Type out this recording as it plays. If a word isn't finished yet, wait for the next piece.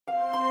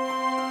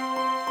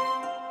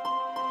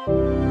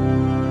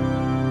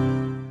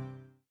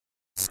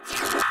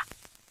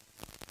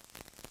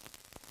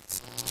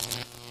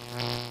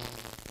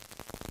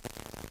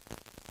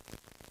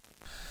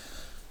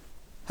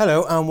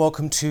Hello and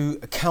welcome to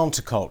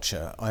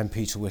Counterculture. I'm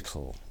Peter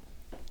Whittle.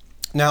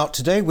 Now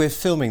today we're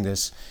filming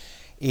this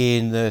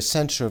in the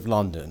centre of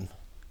London.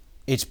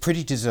 It's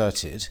pretty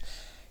deserted.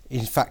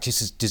 In fact,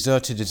 it's as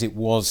deserted as it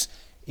was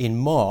in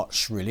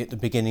March, really, at the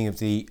beginning of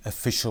the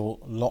official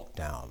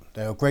lockdown.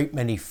 There are a great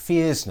many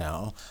fears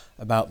now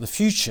about the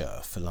future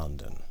for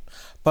London.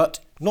 But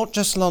not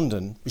just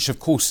London, which of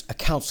course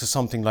accounts for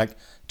something like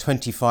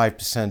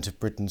 25% of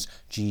Britain's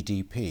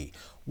GDP.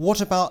 What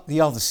about the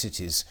other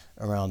cities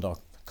around our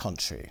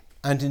country,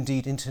 and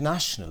indeed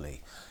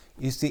internationally?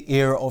 Is the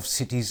era of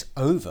cities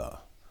over?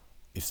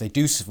 If they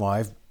do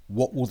survive,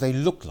 what will they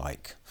look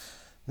like?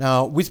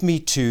 Now, with me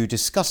to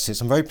discuss this,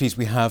 I'm very pleased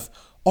we have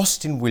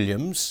Austin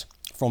Williams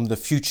from the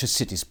Future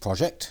Cities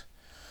Project,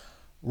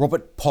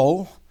 Robert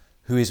Poll,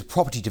 who is a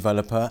property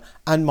developer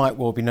and might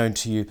well be known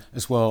to you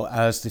as well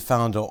as the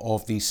founder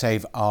of the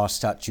Save Our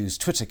Statues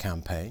Twitter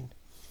campaign,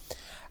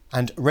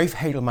 and Rafe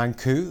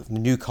Hadel-Mankoo of the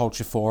New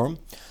Culture Forum,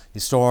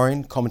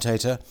 historian,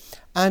 commentator,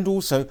 and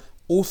also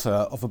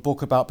author of a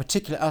book about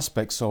particular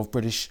aspects of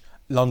British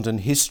London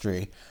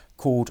history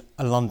called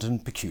A London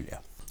Peculiar.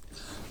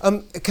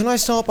 Can I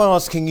start by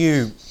asking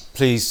you,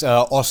 please,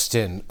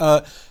 Austin,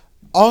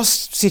 are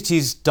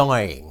cities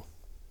dying?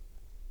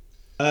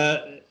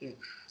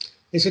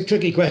 It's a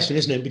tricky question,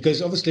 isn't it?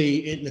 Because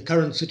obviously in the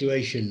current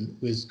situation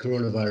with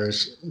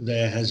coronavirus,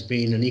 there has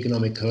been an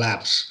economic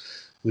collapse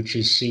which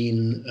has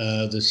seen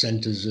the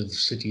centres of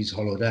cities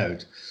hollowed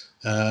out.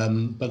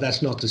 But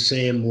that's not the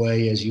same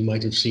way as you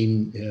might have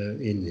seen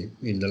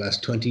in the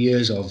last 20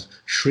 years of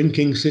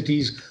shrinking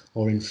cities,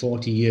 or in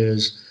 40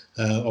 years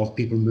of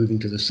people moving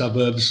to the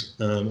suburbs,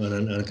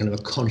 and a kind of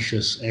a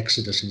conscious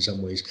exodus in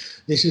some ways.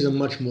 This is a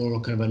much more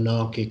kind of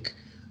anarchic,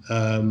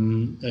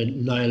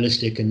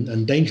 nihilistic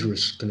and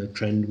dangerous kind of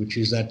trend, which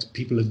is that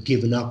people have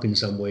given up in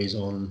some ways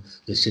on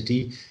the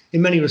city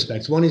in many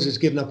respects. One is it's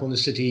given up on the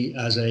city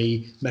as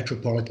a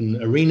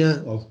metropolitan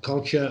arena of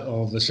culture,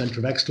 of a centre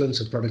of excellence,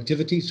 of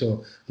productivity.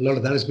 So a lot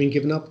of that has been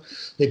given up.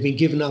 They've been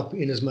given up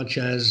in as much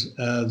as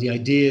the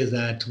idea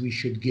that we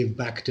should give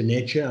back to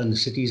nature, and the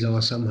cities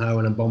are somehow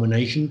an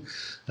abomination,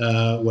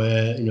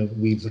 where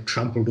we've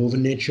trampled over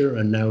nature,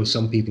 and now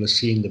some people are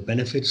seeing the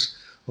benefits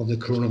of the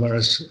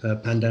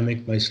coronavirus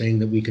pandemic by saying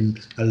that we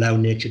can allow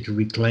nature to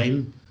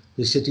reclaim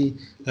the city.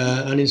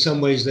 And in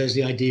some ways, there's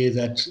the idea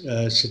that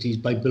cities,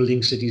 by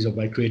building cities or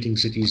by creating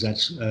cities,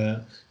 that's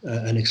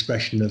an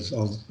expression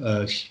of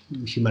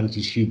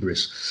humanity's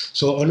hubris.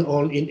 So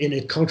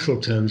in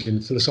cultural terms,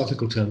 in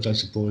philosophical terms, I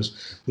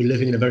suppose, we're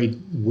living in a very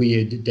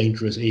weird,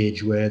 dangerous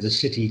age where the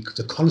city,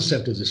 the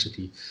concept of the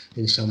city,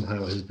 in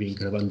somehow has been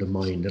kind of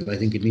undermined. And I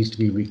think it needs to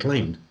be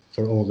reclaimed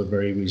for all the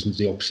very reasons,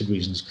 the opposite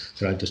reasons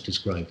that I've just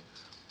described.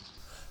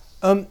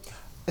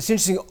 It's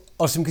interesting,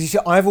 Austin, because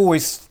I've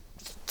always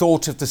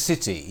thought of the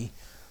city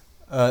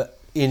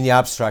in the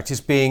abstract as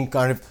being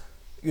kind of,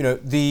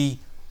 the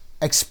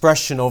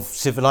expression of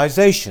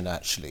civilization,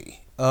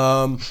 actually.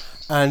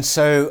 And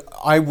so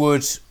I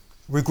would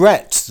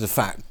regret the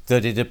fact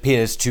that it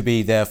appears to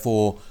be,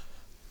 therefore,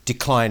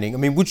 declining. I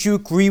mean, would you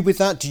agree with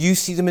that? Do you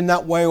see them in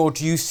that way, or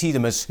do you see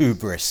them as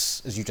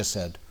hubris, as you just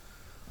said?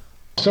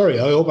 Sorry,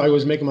 I hope I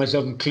was making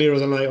myself clearer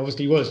than I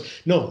obviously was.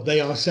 No, they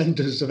are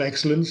centres of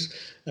excellence.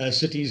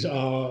 Cities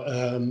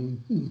are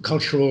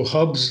cultural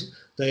hubs.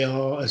 They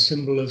are a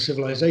symbol of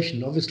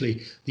civilization.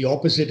 Obviously, the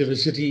opposite of a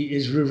city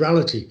is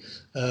rurality.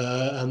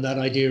 And that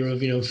idea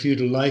of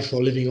feudal life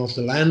or living off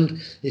the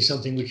land is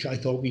something which I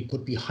thought we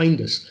put behind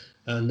us.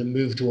 And the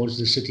move towards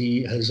the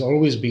city has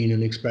always been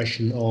an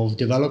expression of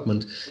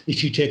development.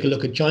 If you take a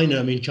look at China,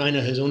 I mean,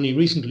 China has only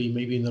recently,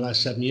 maybe in the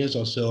last 7 years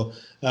or so,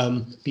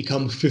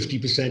 become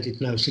 50%,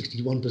 it's now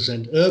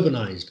 61%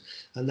 urbanized.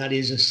 And that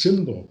is a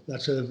symbol.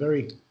 That's a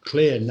very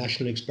clear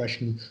national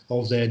expression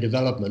of their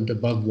development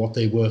above what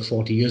they were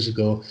 40 years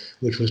ago,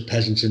 which was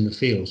peasants in the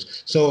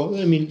fields. So,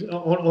 I mean,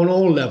 on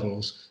all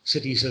levels,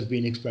 cities have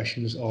been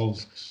expressions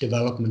of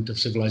development, of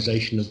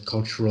civilization, of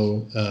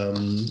cultural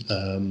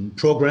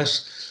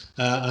progress.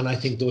 And I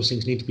think those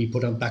things need to be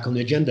put back on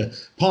the agenda.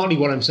 Partly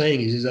what I'm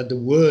saying is that the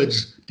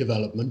word's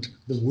development,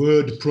 the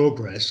word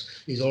progress,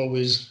 is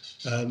always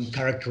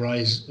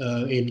characterized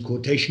in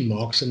quotation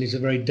marks, and it's a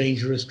very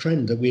dangerous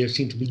trend that we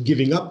seem to be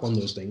giving up on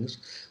those things,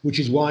 which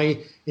is why,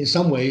 in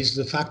some ways,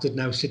 the fact that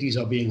now cities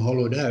are being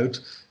hollowed out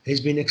has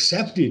been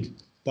accepted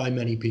by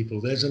many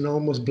people. There's an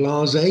almost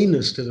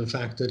blaseness to the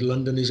fact that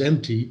London is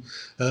empty.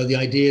 The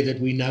idea that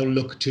we now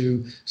look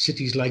to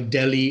cities like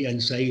Delhi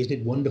and say, isn't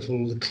it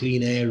wonderful, the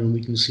clean air, and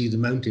we can see the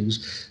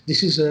mountains.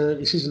 This is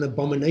an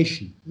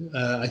abomination.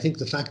 I think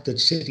the fact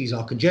that cities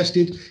are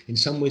congested, in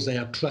some ways they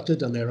are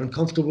cluttered and they're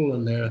uncomfortable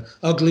and they're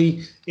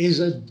ugly, is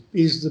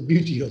the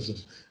beauty of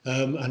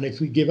them. And if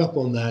we give up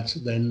on that,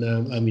 then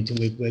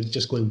we're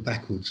just going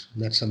backwards.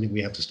 And that's something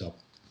we have to stop.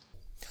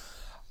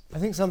 I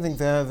think something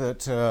there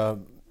that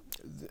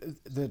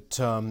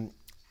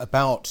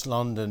about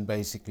London,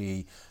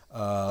 basically,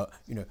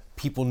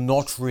 people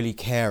not really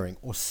caring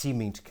or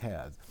seeming to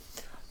care.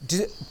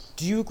 Do,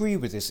 do you agree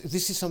with this?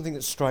 This is something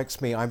that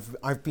strikes me.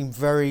 I've been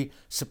very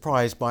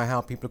surprised by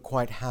how people are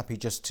quite happy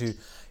just to,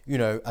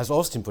 as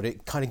Austin put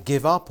it, kind of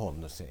give up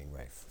on the thing,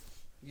 Rafe.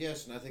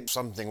 Yes, and I think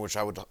something which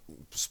I would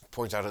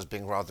point out as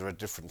being rather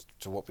different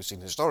to what we've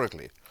seen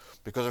historically.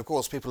 Because, of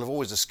course, people have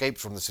always escaped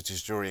from the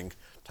cities during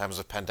times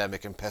of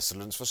pandemic and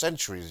pestilence for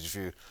centuries. If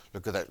you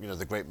look at that,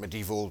 the great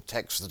medieval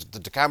text, the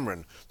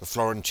Decameron, the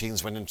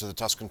Florentines went into the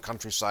Tuscan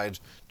countryside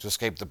to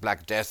escape the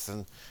Black Death,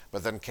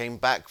 but then came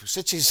back.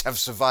 Cities have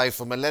survived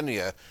for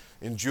millennia,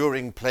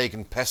 enduring plague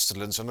and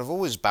pestilence, and have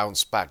always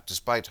bounced back,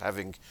 despite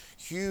having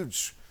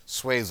huge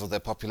swathes of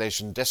their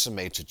population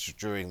decimated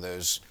during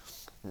those.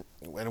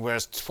 And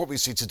whereas what we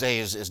see today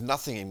is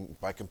nothing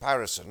by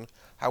comparison.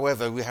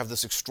 However, we have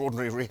this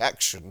extraordinary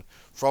reaction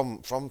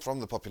from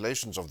the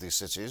populations of these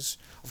cities.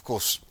 Of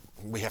course,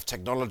 we have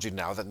technology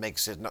now that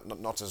makes it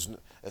not as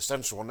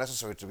essential or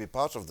necessary to be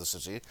part of the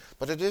city,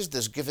 but it is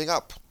this giving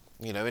up.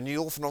 And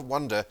you often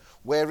wonder,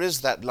 where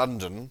is that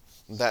London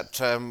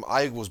that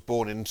I was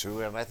born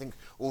into? And I think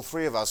all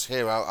three of us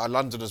here are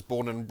Londoners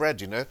born and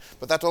bred,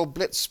 But that old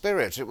Blitz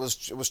spirit, it was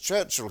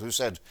Churchill who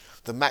said,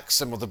 the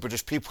maxim of the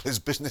British people is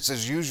business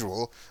as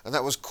usual, and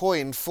that was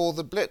coined for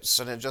the Blitz,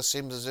 and it just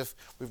seems as if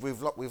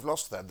we've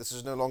lost that. This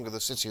is no longer the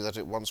city that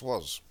it once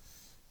was.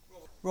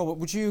 Robert,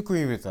 would you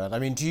agree with that? I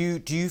mean, do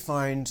you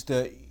find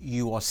that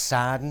you are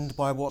saddened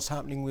by what's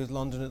happening with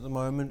London at the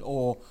moment,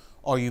 or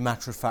are you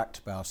matter-of-fact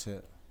about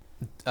it?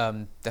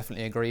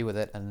 Definitely agree with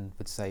it, and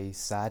would say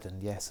sad.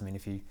 And yes, I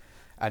mean,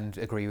 and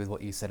agree with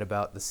what you said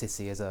about the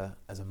city as a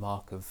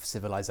mark of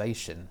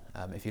civilization.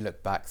 If you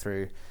look back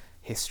through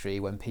history,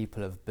 when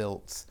people have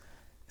built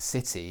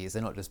cities,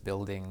 they're not just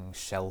building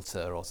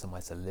shelter or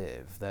somewhere to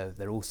live.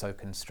 They're also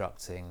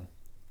constructing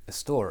a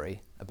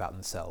story about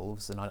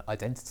themselves, an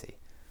identity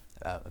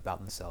about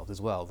themselves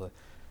as well.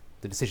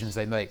 The decisions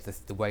they make,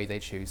 the way they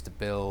choose to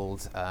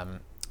build,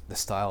 the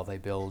style they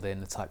build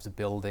in, the types of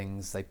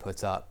buildings they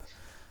put up.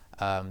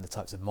 The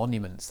types of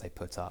monuments they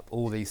put up,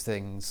 all these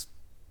things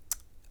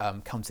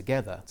come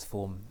together to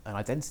form an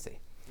identity.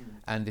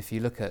 And if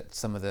you look at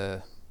some of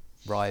the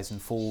rise and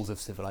falls of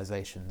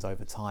civilizations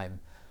over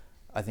time,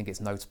 I think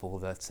it's notable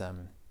that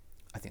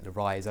I think the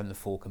rise and the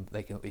fall can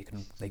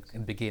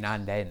begin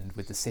and end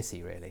with the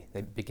city. Really,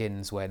 it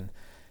begins when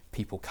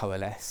people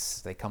coalesce,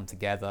 they come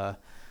together,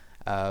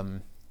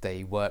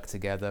 they work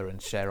together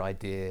and share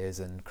ideas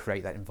and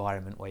create that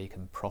environment where you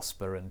can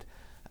prosper and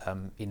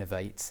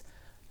innovate.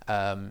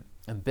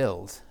 And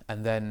build,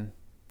 and then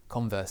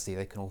conversely,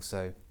 the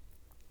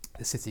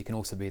city can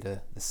also be the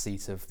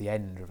seat of the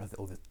end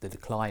or the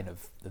decline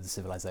of the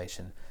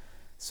civilization.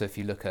 So if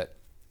you look at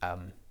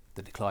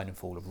the decline and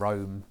fall of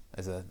Rome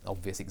as an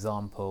obvious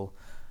example,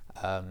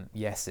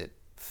 yes, it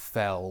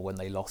fell when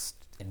they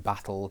lost in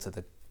battle to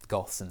the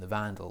Goths and the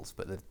Vandals,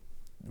 but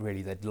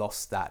really they'd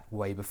lost that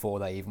way before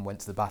they even went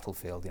to the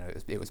battlefield.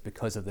 It was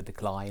because of the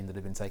decline that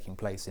had been taking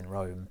place in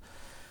Rome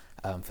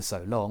for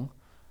so long.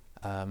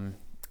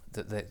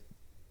 That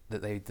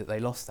they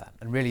lost that,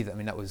 and really, I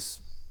mean, that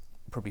was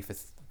probably for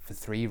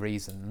three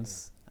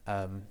reasons.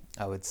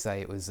 I would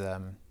say it was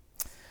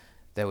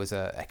there was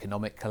an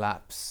economic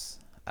collapse,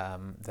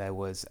 there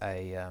was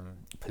a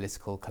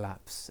political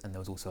collapse, and there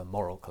was also a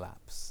moral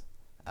collapse.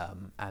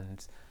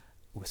 And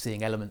we're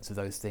seeing elements of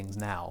those things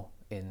now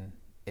in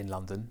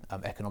London.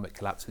 Economic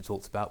collapse we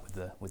talked about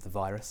with the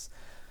virus.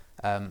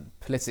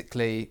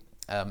 Politically,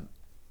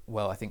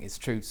 well, I think it's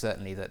true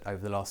certainly that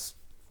over the last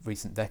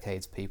recent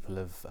decades, people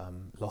have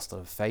lost a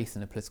lot of faith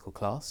in the political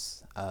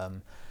class.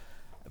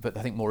 But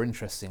I think more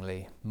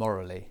interestingly,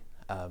 morally,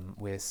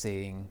 we're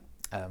seeing,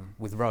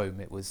 with Rome,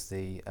 it was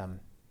the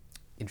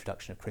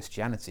introduction of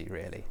Christianity,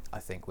 really, I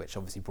think, which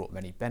obviously brought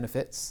many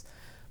benefits,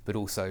 but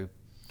also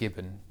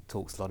Gibbon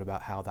talks a lot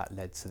about how that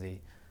led to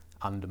the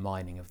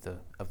undermining of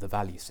the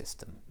value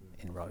system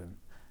in Rome.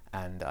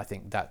 And I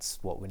think that's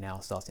what we're now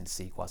starting to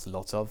see quite a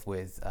lot of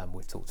with,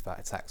 we've talked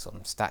about attacks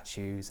on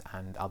statues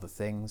and other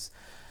things.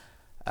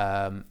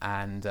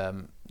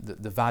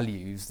 The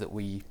values that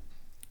we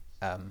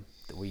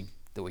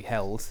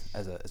held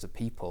as a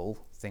people,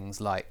 things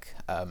like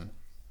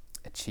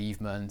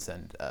achievement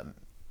and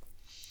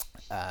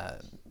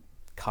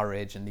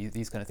courage and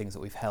these kind of things that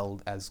we've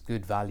held as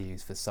good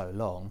values for so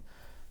long,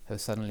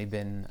 have suddenly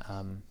been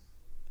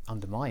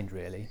undermined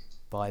really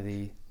by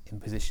the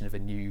imposition of a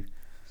new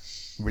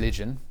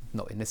religion,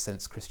 not in this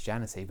sense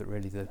Christianity, but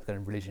really the kind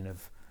of religion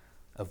of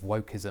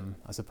wokeism,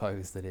 I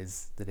suppose, that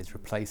is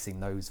replacing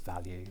those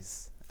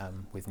values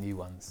with new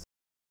ones.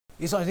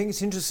 Yes, I think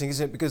it's interesting,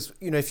 isn't it? Because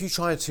if you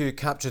try to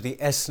capture the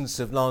essence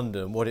of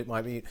London, what it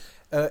might be,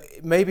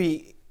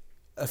 maybe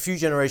a few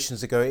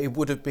generations ago, it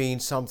would have been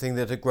something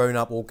that had grown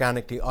up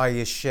organically,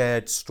 i.e., a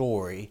shared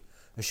story,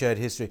 a shared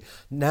history.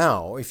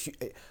 Now,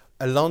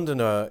 a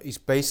Londoner is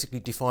basically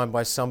defined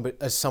by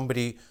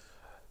somebody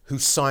who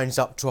signs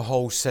up to a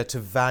whole set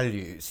of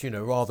values,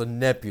 rather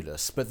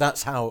nebulous. But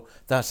that's how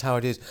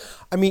it is.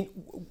 I mean,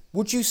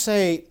 would you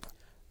say,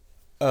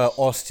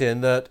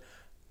 Austin, that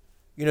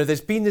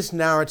there's been this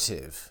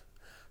narrative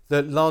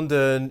that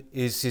London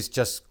is this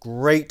just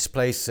great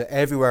place that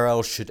everywhere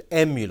else should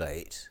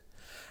emulate.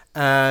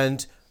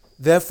 And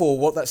therefore,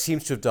 what that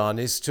seems to have done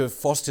is to have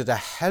fostered a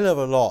hell of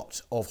a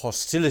lot of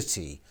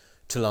hostility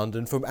to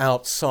London from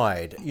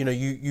outside. You know,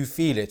 you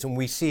feel it, and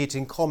we see it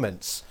in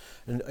comments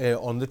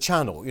on the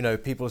channel. You know,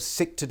 people are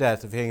sick to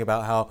death of hearing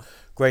about how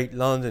great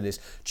London is.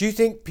 Do you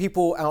think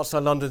people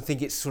outside London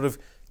think it's sort of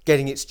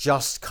getting its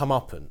just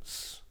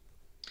comeuppance?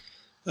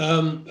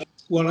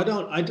 Well,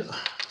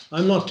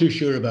 I'm not too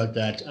sure about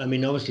that. I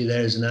mean, obviously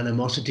there's an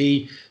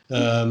animosity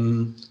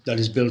that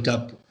is built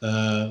up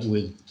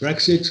with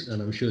Brexit,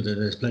 and I'm sure that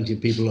there's plenty of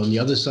people on the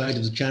other side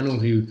of the channel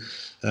who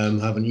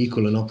have an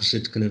equal and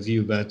opposite kind of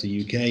view about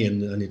the UK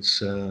and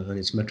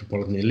its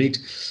metropolitan elite.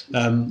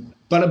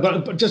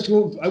 But just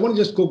I want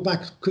to just go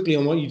back quickly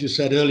on what you just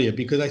said earlier,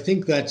 because I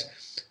think that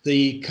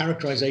the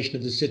characterization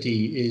of the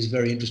city is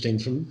very interesting.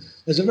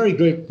 There's a very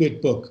great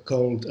book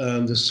called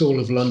The Soul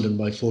of London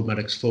by Ford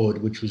Madox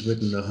Ford, which was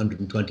written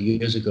 120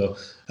 years ago.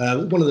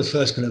 One of the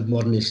first kind of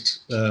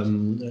modernist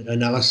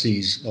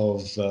analyses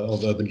of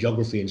urban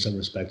geography in some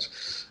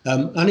respects.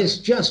 And it's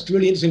just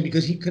really interesting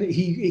because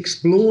he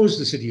explores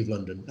the city of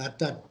London at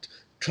that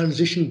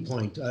transition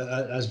point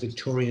as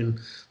Victorian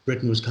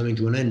Britain was coming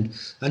to an end.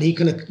 And he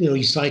kind of,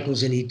 he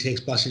cycles in, he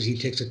takes buses, he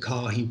takes a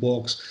car, he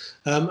walks,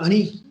 and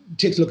he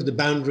takes a look at the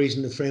boundaries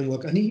and the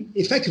framework. And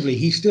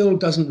he still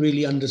doesn't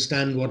really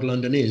understand what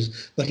London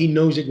is, but he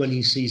knows it when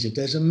he sees it.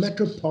 There's a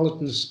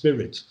metropolitan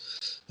spirit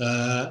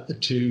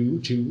to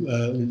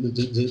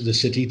the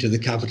city, to the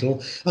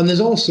capital. And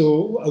there's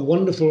also a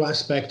wonderful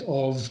aspect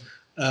of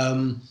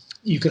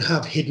you can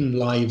have hidden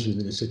lives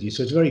within the city.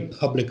 So it's a very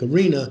public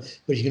arena,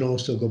 but you can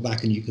also go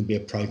back and you can be a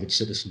private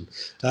citizen.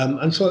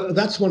 And so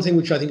that's one thing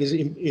which I think is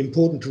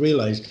important to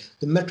realize,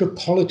 the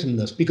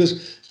metropolitanness,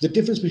 because the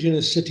difference between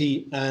a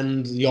city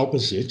and the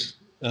opposite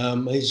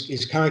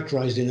is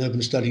characterized in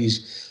urban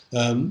studies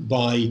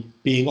by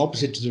being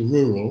opposite to the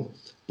rural,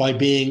 by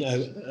being,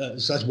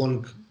 so that's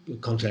one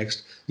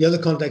context. The other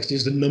context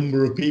is the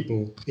number of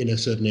people in a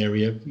certain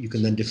area. You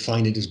can then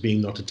define it as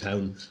being not a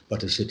town,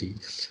 but a city.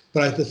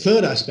 But the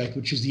third aspect,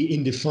 which is the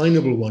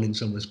indefinable one in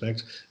some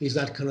respects, is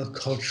that kind of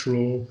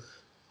cultural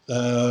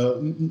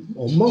or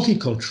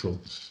multicultural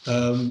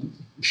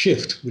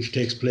shift which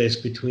takes place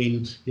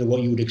between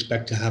what you would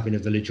expect to have in a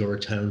village or a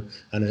town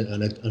and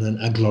an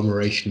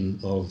agglomeration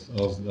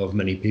of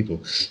many people.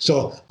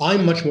 So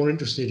I'm much more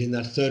interested in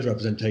that third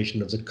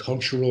representation of the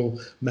cultural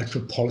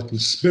metropolitan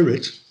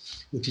spirit,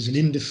 which is an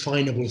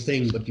indefinable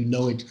thing, but you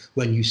know it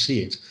when you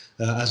see it,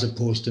 as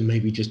opposed to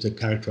maybe just a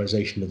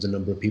characterization of the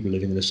number of people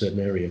living in a certain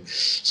area.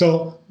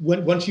 So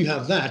once you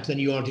have that, then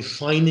you are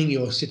defining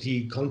your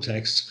city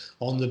context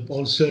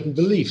on certain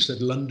beliefs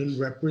that London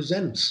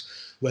represents,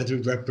 whether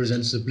it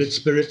represents the Blitz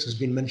spirit, has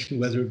been mentioned,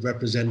 whether it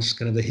represents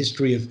kind of the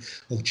history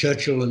of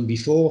Churchill and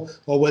before,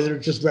 or whether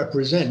it just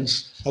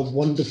represents a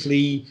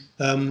wonderfully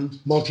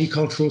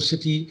multicultural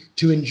city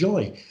to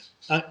enjoy.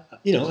 And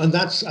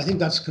I think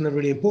that's kind of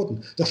really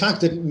important. The fact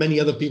that many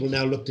other people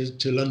now look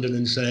to London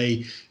and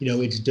say,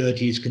 it's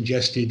dirty, it's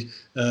congested,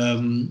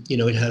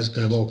 it has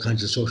kind of all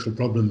kinds of social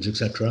problems,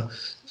 etc.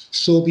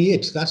 So be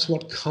it. That's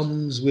what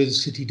comes with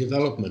city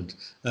development.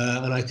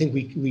 And I think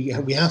we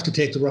have to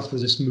take the rough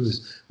with the smooth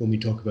when we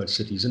talk about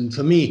cities. And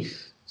for me,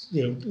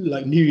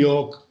 like New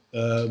York,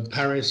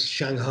 Paris,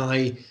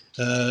 Shanghai,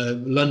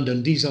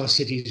 London, these are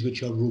cities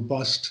which are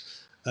robust.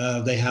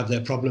 They have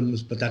their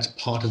problems, but that's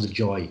part of the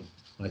joy,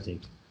 I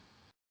think.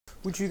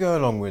 Would you go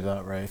along with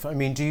that, Rafe? I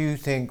mean, do you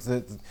think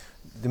that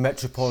the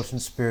metropolitan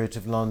spirit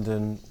of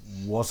London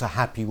was a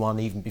happy one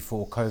even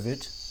before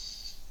COVID?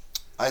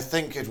 I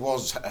think it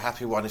was a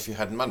happy one if you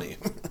had money.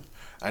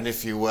 And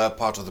if you were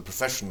part of the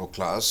professional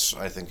class,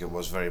 I think it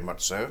was very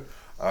much so.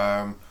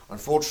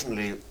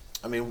 Unfortunately,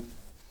 I mean,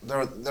 there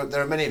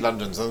are many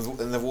Londons, and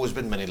there have always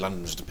been many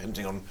Londons,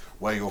 depending on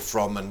where you're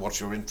from and what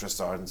your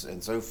interests are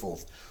and so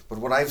forth. But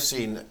what I've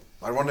seen,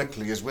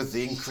 ironically, is with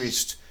the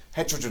increased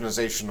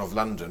heterogenization of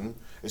London,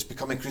 it's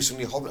become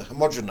increasingly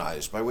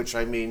homogenized, by which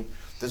I mean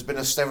there's been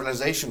a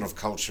sterilization of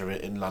culture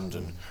in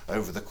London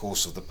over the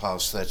course of the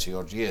past 30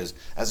 odd years,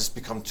 as it's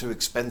become too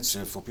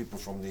expensive for people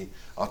from the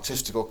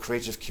artistic or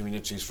creative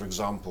communities, for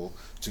example,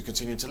 to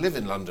continue to live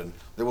in London.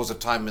 There was a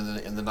time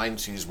in the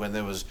 90s when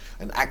there was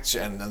and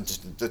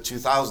the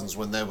 2000s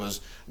when there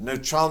was no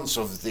chance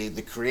of the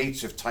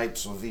creative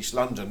types of East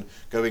London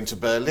going to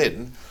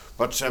Berlin.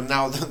 But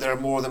now there are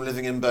more of them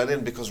living in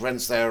Berlin because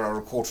rents there are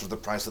a quarter of the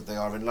price that they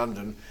are in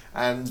London.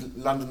 And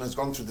London has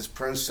gone through this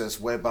process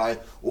whereby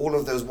all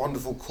of those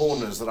wonderful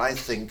corners that I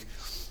think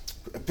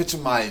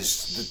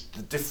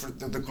epitomised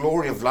the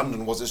glory of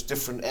London was its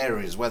different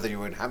areas, whether you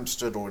were in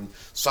Hampstead or in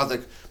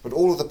Southwark, but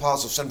all of the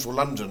parts of central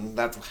London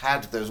that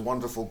had those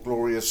wonderful,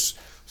 glorious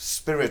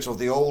spirit of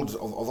the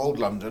old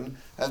London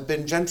have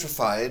been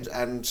gentrified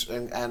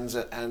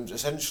and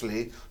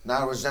essentially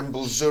now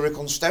resemble Zurich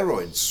on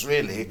steroids,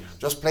 really.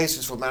 Just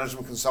places for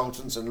management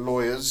consultants and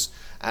lawyers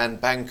and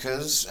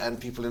bankers and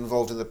people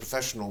involved in the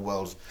professional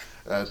world.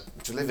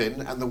 to live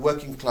in, and the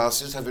working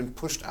classes have been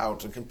pushed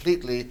out and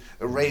completely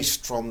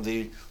erased from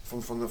the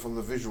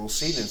visual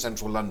scene in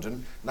central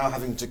London, now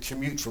having to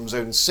commute from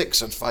Zone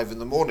 6 at 5 in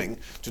the morning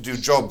to do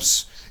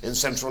jobs in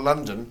central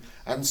London.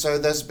 And so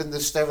there's been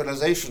this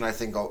sterilisation, I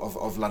think,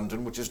 of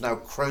London, which is now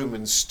chrome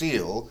and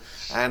steel,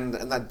 and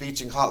that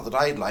beating heart that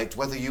I liked,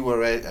 whether you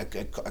were a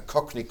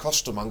Cockney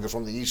costermonger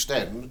from the East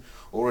End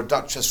or a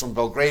duchess from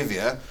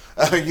Belgravia,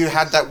 you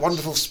had that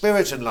wonderful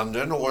spirit in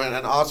London, or an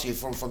arty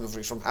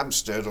from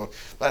Hampstead,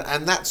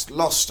 and that's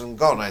lost and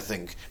gone, I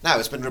think. Now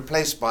it's been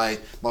replaced by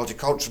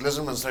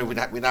multiculturalism, and so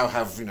we now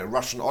have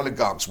Russian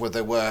oligarchs where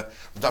there were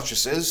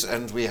duchesses,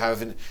 and we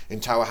have in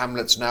Tower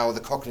Hamlets now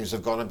the Cockneys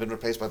have gone and been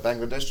replaced by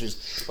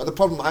Bangladeshis. But the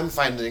problem I'm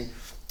finding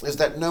is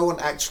that no one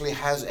actually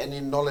has any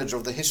knowledge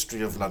of the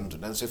history of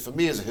London. And so for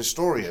me as a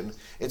historian,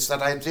 it's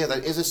that idea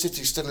that is a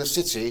city still a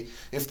city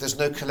if there's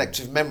no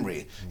collective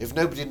memory, if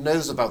nobody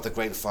knows about the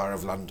Great Fire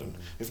of London,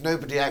 if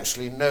nobody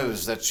actually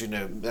knows that,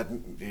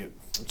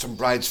 St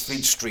Bride's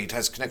Fleet Street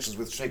has connections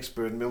with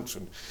Shakespeare and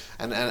Milton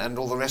and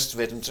all the rest of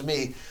it. And to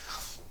me,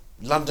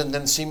 London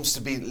then seems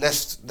to be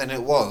less than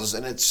it was,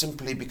 and it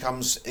simply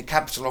becomes a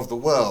capital of the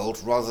world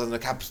rather than a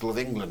capital of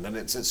England. And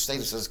it's its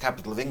status as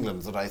capital of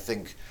England that I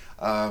think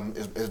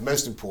is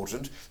most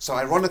important. So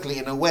ironically,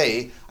 in a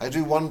way, I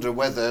do wonder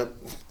whether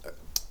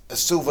a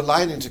silver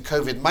lining to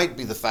COVID might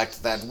be the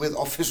fact that with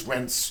office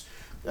rents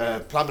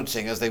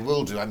plummeting, as they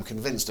will do, I'm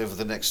convinced, over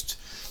the next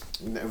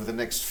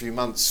few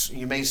months,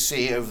 you may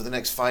see over the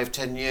next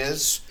 5-10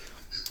 years,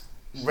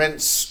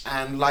 rents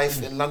and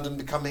life in London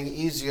becoming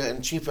easier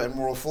and cheaper and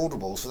more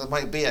affordable. So there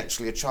might be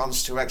actually a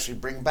chance to actually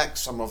bring back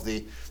some of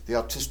the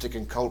artistic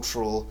and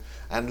cultural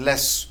and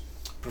less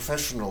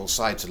professional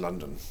side to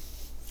London.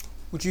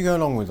 Would you go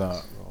along with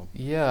that, Rob?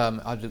 Yeah,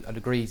 I'd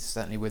agree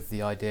certainly with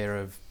the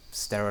idea of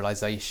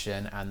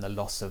sterilisation and the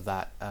loss of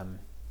that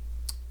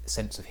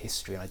sense of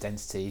history and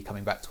identity,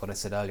 coming back to what I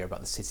said earlier about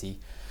the city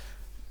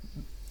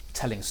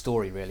telling a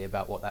story really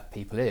about what that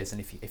people is, and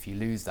if you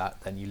lose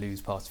that, then you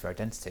lose part of your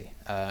identity.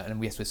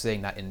 And yes, we're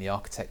seeing that in the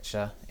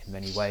architecture in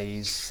many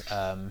ways.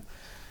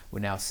 We're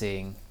now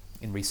seeing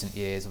in recent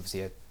years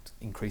obviously an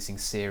increasing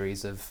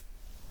series of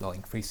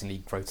increasingly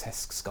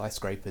grotesque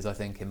skyscrapers, I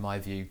think, in my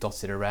view,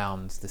 dotted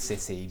around the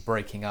city,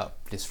 breaking up,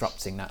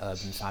 disrupting that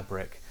urban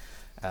fabric,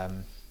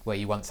 where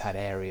you once had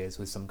areas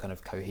with some kind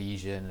of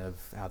cohesion of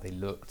how they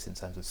looked in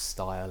terms of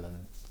style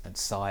and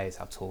size,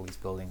 how tall these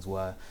buildings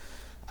were.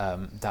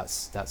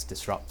 That's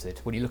disrupted.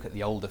 When you look at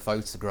the older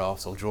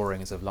photographs or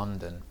drawings of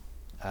London,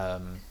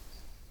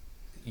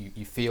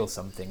 you feel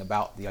something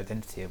about the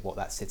identity of what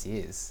that city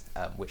is,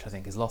 which I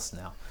think is lost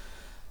now.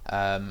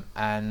 I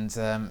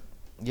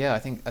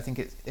think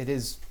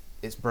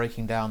it's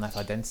breaking down that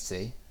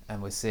identity,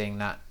 and we're seeing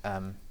that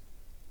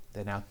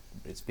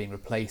it's being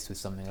replaced with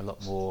something a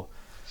lot more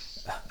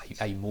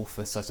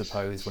amorphous, I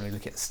suppose. When we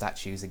look at the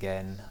statues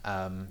again,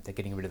 they're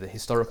getting rid of the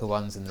historical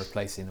ones and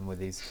replacing them with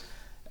these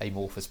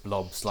amorphous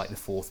blobs like the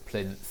Fourth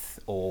Plinth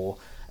or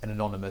an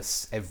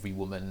anonymous Every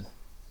Woman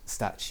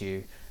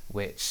statue,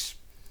 which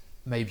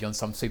maybe on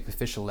some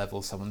superficial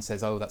level someone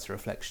says, oh, that's a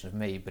reflection of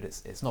me, but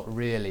it's not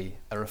really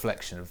a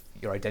reflection of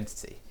your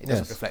identity. It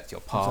doesn't reflect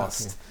your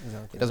past.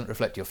 Exactly. It doesn't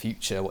reflect your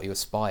future, what you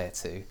aspire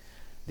to.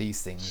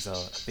 These things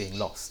are being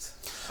lost.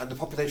 And the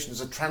population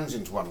is a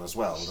transient one as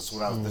well.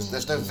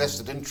 There's no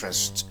vested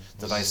interest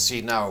that I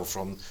see now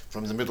from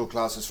the middle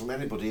classes, from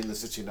anybody in the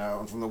city now,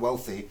 and from the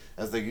wealthy,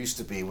 as there used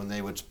to be when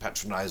they would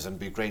patronise and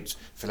be great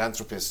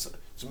philanthropists.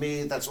 To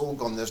me, that's all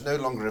gone. There's no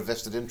longer a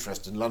vested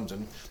interest in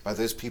London by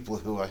those people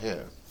who are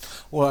here.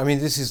 Well, I mean,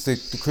 this is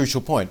the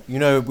crucial point.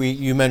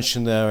 You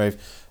mentioned there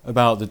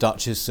about the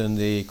Duchess and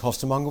the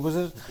costermonger, was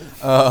it?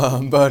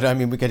 But I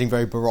mean, we're getting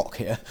very baroque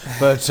here.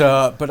 But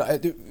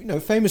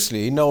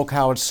famously, Noel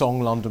Coward's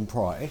song "London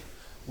Pride"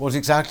 was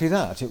exactly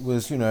that. It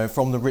was,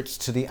 from the Ritz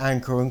to the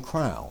Anchor and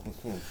Crown.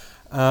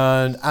 Mm-hmm.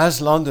 And as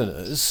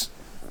Londoners,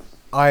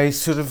 I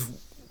sort of,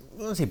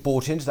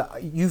 bought into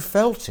that. You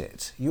felt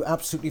it. You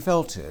absolutely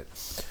felt it.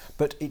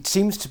 But it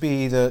seems to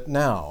be that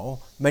now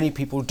many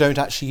people don't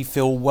actually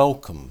feel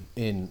welcome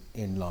in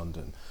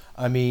London.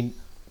 I mean,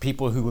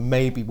 people who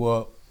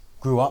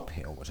grew up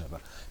here or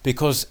whatever,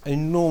 because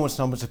enormous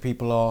numbers of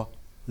people are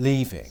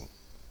leaving.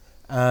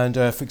 And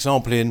for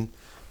example, in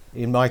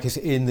my case,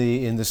 in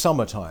the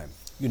summertime,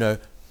 there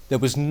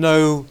was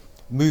no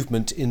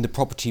movement in the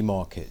property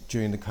market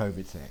during the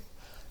COVID thing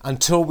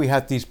until we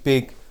had these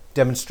big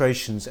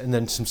demonstrations and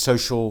then some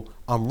social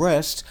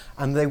unrest,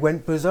 and they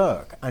went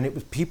berserk. And it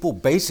was people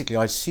basically,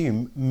 I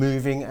assume,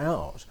 moving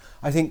out.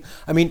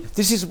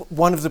 This is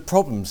one of the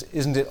problems,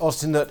 isn't it,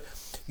 Austin, that,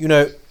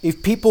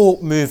 if people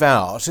move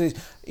out,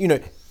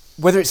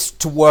 whether it's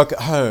to work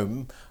at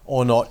home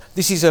or not,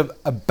 this is a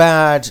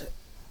bad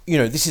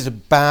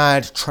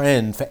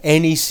trend for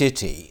any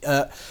city.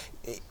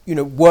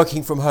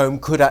 Working from home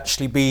could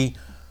actually be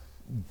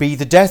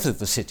the death of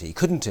the city,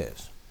 couldn't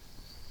it?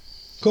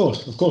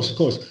 Of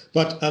course.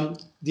 But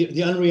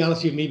the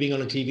unreality of me being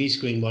on a TV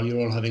screen while you're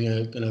all having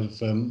a kind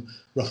of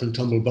rough and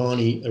tumble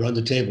Barney around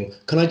the table.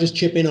 Can I just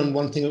chip in on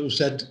one thing that was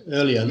said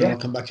earlier, and then I'll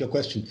come back to your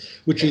question,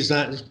 which is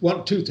that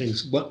two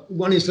things.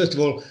 One is, first of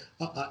all,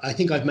 I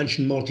think I've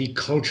mentioned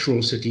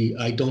multicultural city.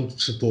 I don't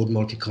support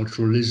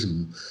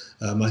multiculturalism.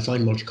 I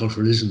find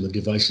multiculturalism a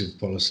divisive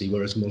policy,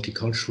 whereas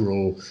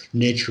multicultural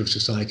nature of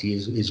society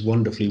is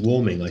wonderfully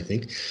warming, I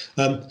think.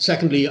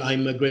 Secondly,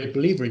 I'm a great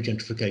believer in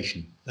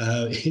gentrification.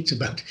 It's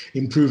about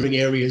improving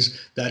areas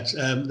that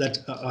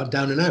are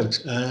down and out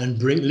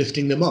and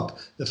lifting them up.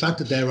 The fact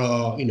that there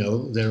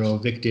are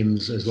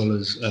victims as well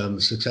as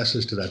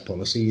successors to that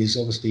policy is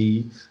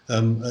obviously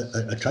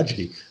a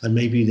tragedy, and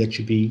maybe there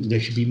should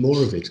be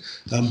more of it.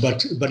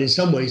 But in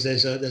some ways,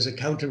 there's a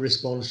counter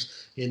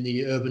response in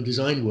the urban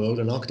design world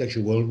and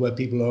architecture world where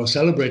people are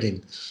celebrating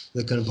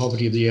the kind of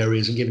poverty of the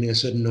areas and giving a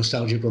certain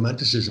nostalgic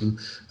romanticism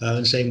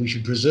and saying we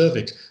should preserve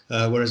it,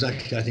 whereas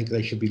actually I think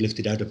they should be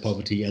lifted out of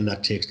poverty, and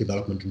that takes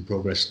development and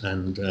progress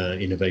and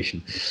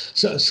innovation.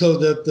 So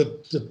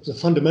the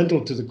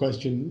fundamental to the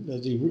question,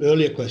 the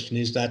earlier question,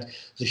 is that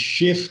the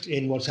shift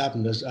in what's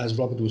happened, as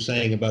Robert was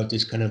saying about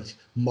this kind of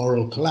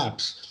moral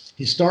collapse.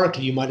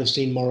 Historically, you might have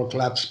seen moral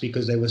collapse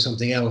because there was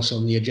something else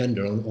on the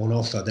agenda, on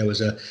offer. There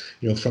was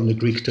from the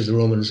Greeks to the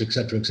Romans,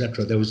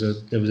 etc., there was a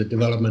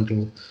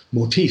developmental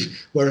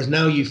motif. Whereas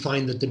now you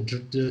find that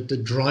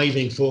the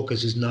driving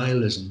focus is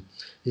nihilism,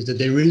 is that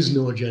there is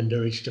no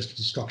agenda. It's just a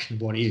destruction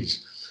of what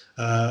is.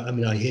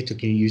 I hate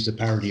to use the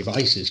parody of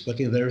ISIS, but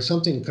there is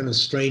something kind of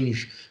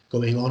strange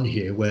going on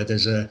here, where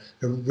there's a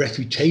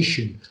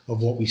refutation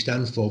of what we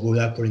stand for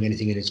without putting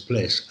anything in its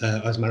place.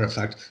 As a matter of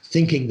fact,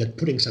 thinking that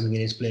putting something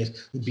in its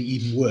place would be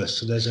even worse.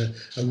 So there's a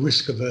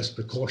risk-averse,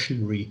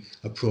 precautionary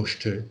approach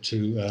to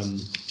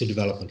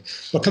development.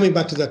 But coming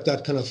back to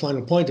that kind of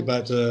final point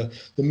about the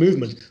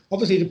movement,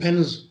 obviously it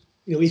depends.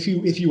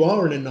 If you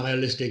are in a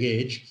nihilistic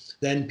age,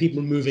 then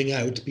people moving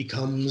out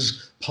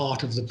becomes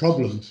part of the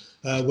problem.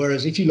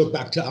 Whereas if you look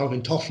back to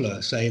Alvin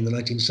Toffler, say in the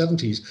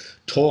 1970s,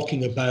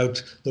 talking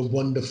about the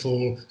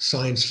wonderful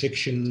science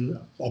fiction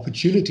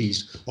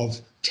opportunities of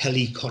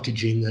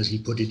tele-cottaging, as he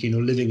put it,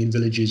 living in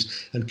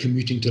villages and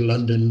commuting to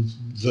London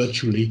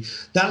virtually,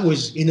 that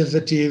was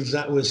innovative,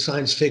 that was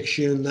science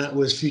fiction, that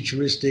was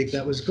futuristic,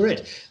 that was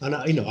great. And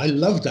I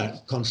loved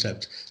that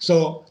concept.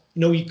 So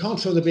you can't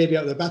throw the baby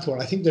out with the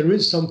bathwater. I think there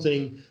is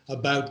something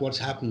about what's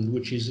happened,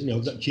 which is,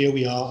 that here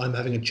we are, I'm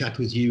having a chat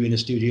with you in a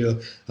studio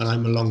and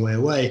I'm a long way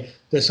away.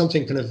 There's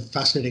something kind of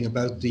fascinating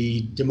about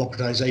the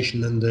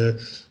democratization and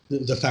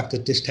the fact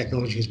that this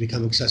technology has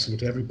become accessible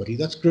to everybody.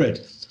 That's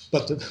great.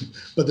 But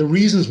the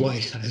reasons why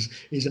it has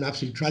is an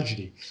absolute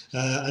tragedy.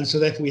 And so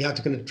therefore we have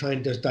to kind of try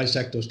and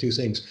dissect those two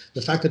things.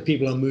 The fact that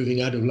people are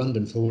moving out of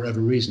London for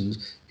whatever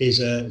reasons is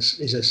a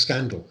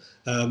scandal.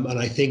 And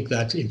I think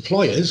that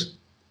employers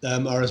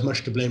are as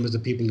much to blame as the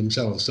people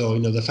themselves. So,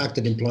 the fact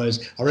that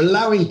employers are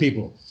allowing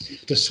people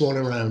to swan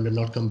around and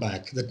not come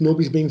back, that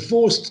nobody's being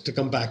forced to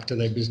come back to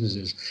their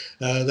businesses,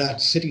 that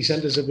city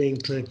centres are being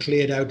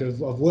cleared out of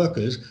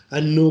workers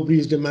and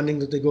nobody's demanding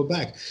that they go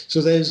back.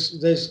 So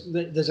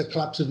there's a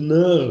collapse of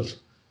nerve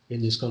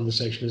in this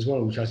conversation as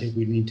well, which I think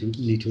we need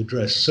to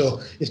address.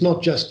 So it's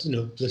not just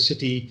the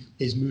city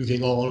is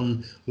moving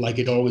on like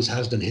it always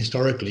has done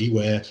historically,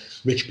 where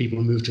rich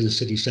people move to the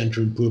city centre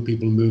and poor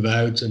people move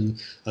out,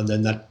 and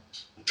then that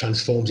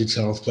transforms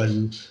itself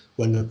when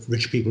the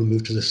rich people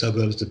move to the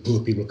suburbs, the poor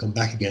people come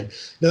back again.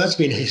 Now that's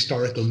been a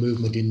historical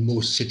movement in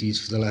most cities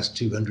for the last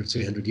 200,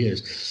 300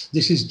 years.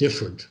 This is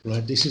different,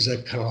 right? This is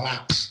a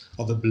collapse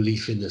of a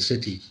belief in the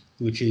city,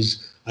 which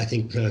is, I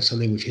think,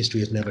 something which history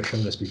has never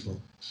shown us before.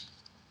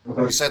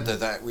 We said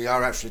that we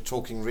are actually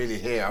talking really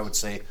here, I would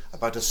say,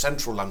 about a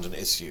central London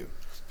issue,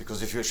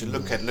 because if you actually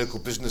look at local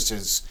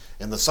businesses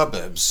in the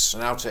suburbs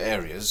and outer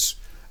areas,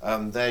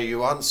 there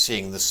you aren't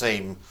seeing the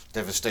same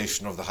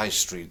devastation of the high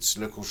streets.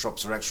 Local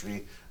shops are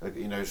actually,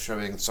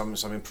 showing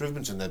some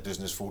improvement in their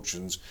business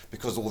fortunes,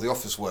 because all the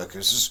office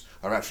workers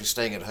are actually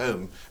staying at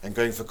home and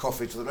going for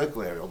coffee to the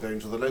local area, or going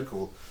to the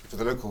local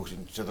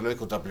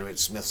WH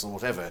Smiths or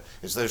whatever.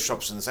 It's those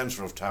shops in the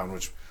centre of town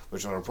which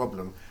are a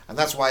problem. And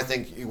that's why I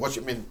think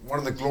one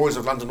of the glories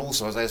of London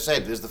also, as I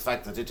said, is the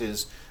fact that it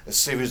is a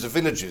series of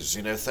villages,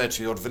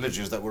 30 odd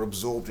villages that were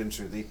absorbed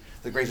into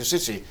the greater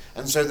city.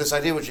 And so this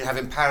idea which you have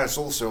in Paris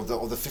also of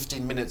the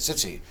 15-minute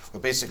city,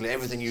 where basically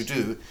everything you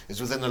do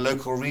is within a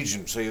local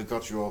region. So you've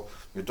got your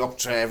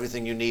doctor,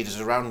 everything you need is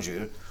around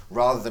you,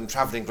 rather than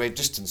travelling great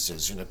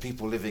distances.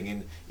 People living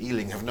in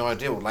Ealing have no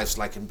idea what life's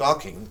like in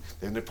Barking.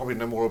 They probably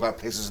know more about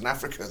places in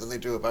Africa than they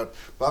do about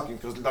Barking,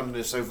 because London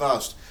is so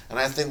vast. And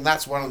I think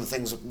that's one of the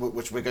things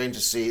which we're going to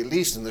see, at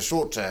least in the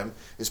short term,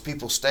 is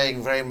people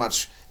staying very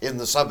much in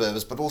the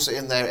suburbs, but also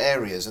in their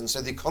areas. And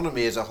so the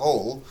economy as a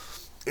whole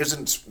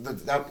isn't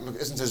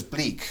as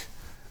bleak,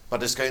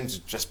 but it's going to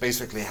just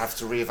basically have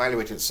to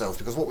reevaluate itself,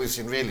 because what we've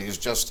seen really is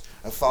just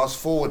a fast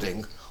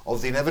forwarding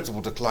of the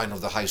inevitable decline of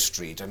the high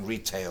street and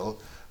retail,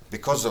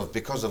 because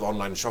of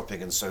online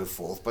shopping and so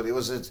forth. But it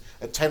was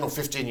a 10 or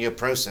 15 year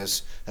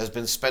process has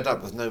been sped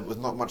up with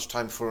not much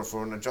time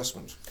for an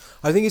adjustment.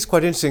 I think it's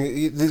quite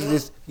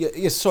interesting.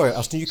 Yes, sorry,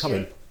 Austin, you come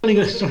in.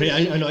 Sorry,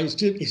 I know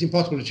it's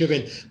impossible to chip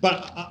in,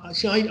 but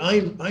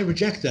I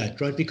reject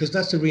that, right? Because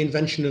that's the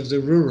reinvention of the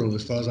rural,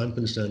 as far as I'm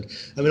concerned.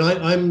 I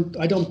mean,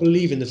 I don't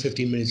believe in the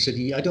 15-minute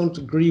city. I don't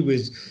agree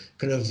with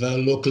kind of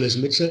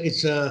localism. It's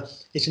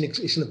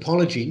an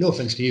apology. No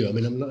offence to you. I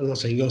mean, I'm not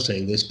saying you're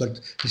saying this, but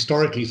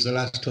historically, for the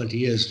last 20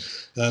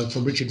 years,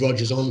 from Richard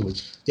Rogers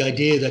onwards, the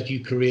idea that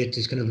you create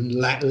this kind of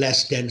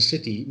less dense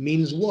city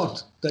means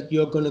what? That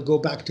you're going to go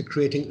back to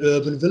creating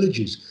urban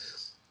villages.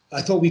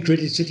 I thought we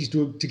created cities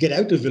to get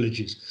out of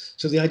villages.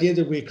 So the idea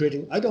that we're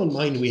creating, I don't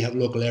mind we have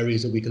local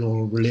areas that we can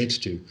all relate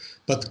to,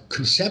 but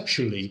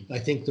conceptually, I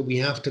think that we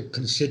have to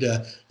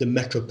consider the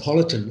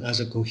metropolitan as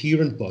a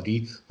coherent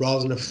body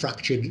rather than a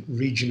fractured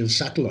region of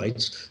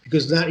satellites,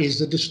 because that is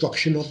the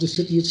destruction of the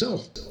city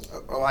itself.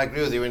 Oh, I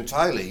agree with you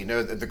entirely. You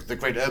know, the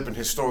great urban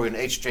historian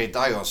H.J.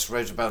 Dios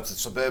wrote about the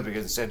suburbia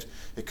and said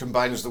it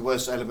combines the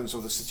worst elements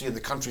of the city and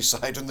the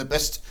countryside and the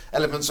best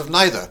elements of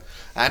neither.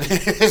 And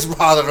it is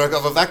rather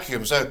of a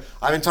vacuum. So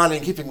I'm entirely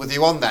in keeping with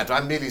you on that.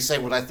 I'm merely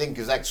saying what I think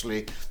is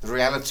actually the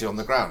reality on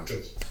the ground.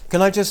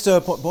 Can I just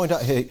point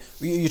out here,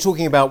 you're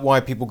talking about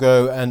why people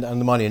go and the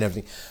money and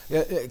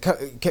everything.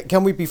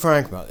 Can we be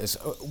frank about this?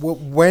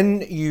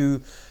 When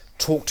you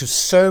talk to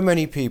so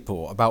many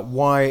people about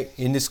why,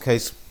 in this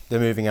case, they're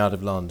moving out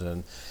of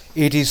London,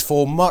 it is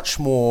for much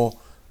more,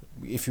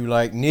 if you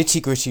like,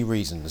 nitty-gritty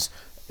reasons.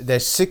 They're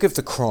sick of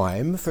the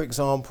crime, for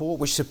example,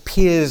 which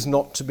appears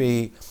not to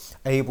be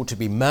able to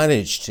be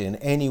managed in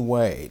any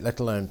way, let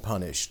alone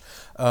punished.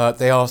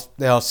 They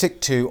are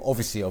sick too,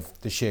 obviously, of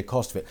the sheer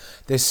cost of it.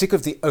 They're sick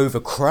of the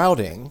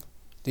overcrowding,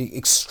 the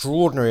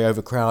extraordinary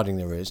overcrowding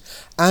there is,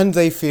 and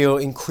they feel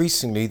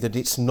increasingly that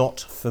it's not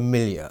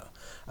familiar.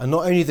 And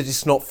not only that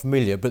it's not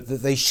familiar, but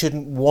that they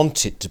shouldn't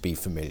want it to be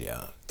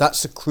familiar.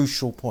 That's a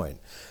crucial point.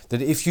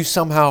 That if you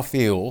somehow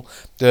feel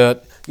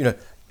that,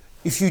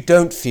 if you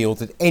don't feel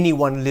that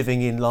anyone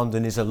living in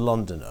London is a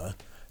Londoner,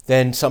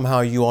 then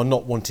somehow you are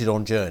not wanted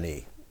on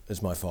journey,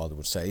 as my father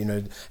would say.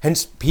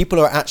 Hence people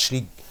are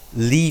actually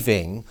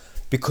leaving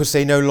because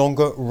they no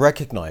longer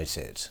recognise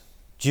it.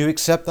 Do you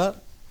accept that?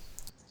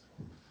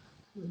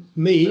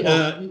 Me,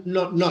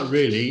 not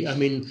really. I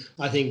mean,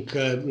 I think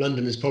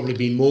London has probably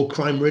been more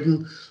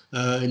crime-ridden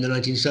in the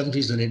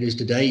 1970s than it is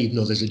today, even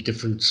though there's a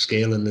different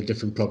scale and a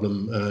different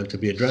problem to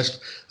be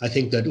addressed. I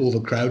think that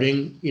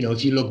overcrowding,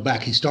 if you look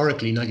back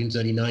historically,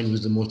 1939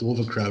 was the most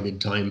overcrowded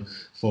time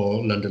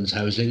for London's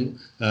housing.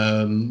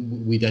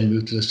 We then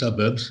moved to the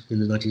suburbs in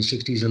the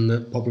 1960s and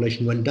the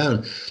population went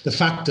down. The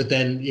fact that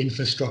then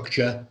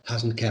infrastructure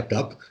hasn't kept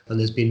up and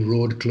there's been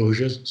road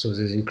closures, so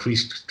there's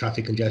increased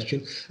traffic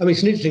congestion. I mean,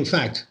 it's an interesting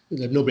fact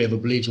that nobody ever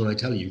believes when I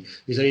tell you,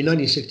 is that in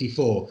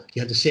 1964,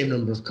 you had the same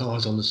number of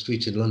cars on the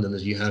streets in London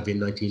as you have in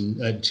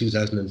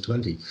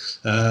 2020.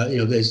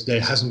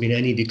 There hasn't been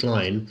any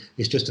decline.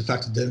 It's just the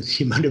fact that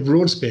the amount of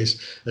road space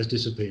has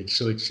disappeared.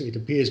 So it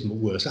appears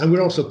worse. And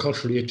we're also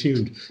culturally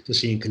attuned to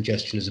seeing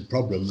congestion as a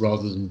problem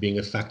rather than being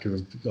a factor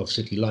of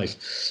city life.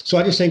 So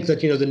I just think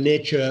that, the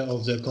nature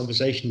of the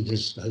conversation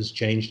has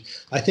changed.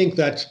 I think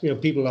that,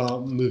 people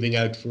are moving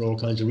out for all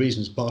kinds of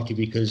reasons, partly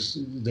because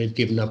they've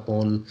given up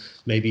on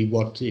maybe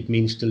what it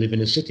means to live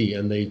in a city,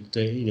 and they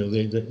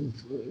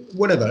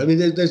whatever. I mean,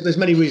 there's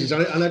many reasons,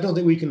 and I don't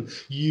think we can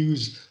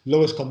use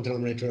lowest common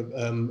denominator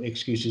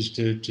excuses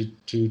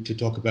to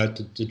talk about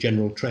the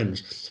general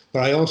trends.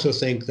 But I also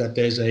think that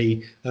there's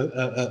a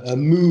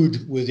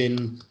mood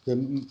within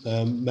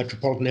the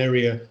metropolitan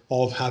area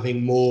of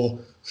having more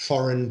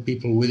foreign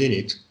people within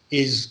it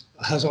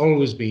has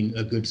always been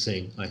a good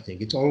thing. I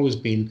think it's always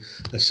been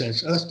a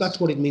sense. That's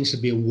what it means to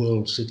be a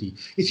world city.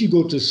 If you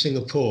go to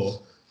Singapore,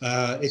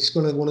 it's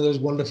going to be one of those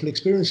wonderful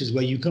experiences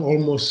where you can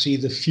almost see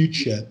the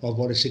future of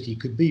what a city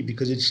could be,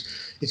 because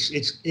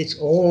it's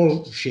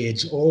all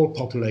shades, all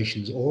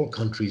populations, all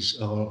countries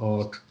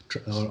are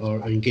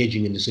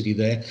engaging in the city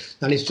there,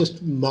 and it's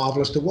just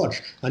marvelous to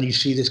watch. And you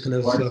see this kind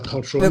of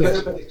cultural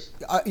mix.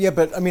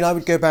 But I mean, I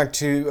would go back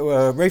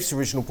to Rafe's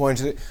original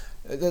point.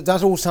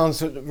 That all sounds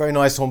very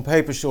nice on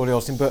paper, surely,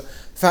 Austin, but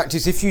the fact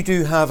is, if you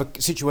do have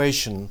a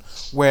situation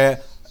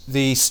where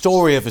the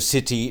story of a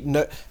city,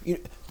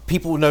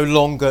 people no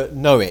longer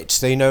know it.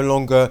 They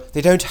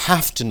don't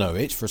have to know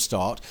it for a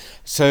start.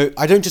 So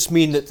I don't just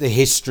mean that the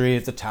history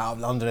of the Tower of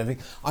London and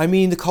everything. I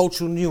mean the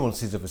cultural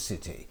nuances of a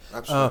city.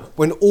 Absolutely.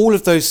 When all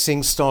of those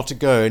things start to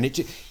go, and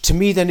to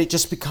me then it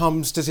just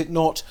becomes, does it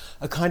not,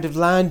 a kind of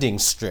landing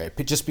strip?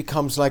 It just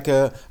becomes like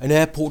an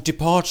airport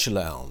departure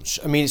lounge.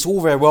 I mean, it's all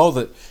very well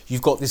that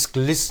you've got this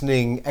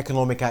glistening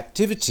economic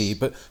activity,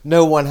 but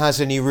no one has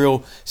any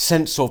real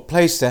sense of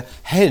place there.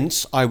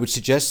 Hence, I would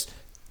suggest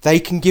they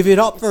can give it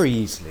up very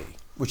easily,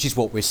 which is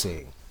what we're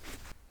seeing.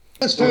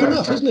 That's fair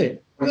enough, isn't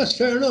it? That's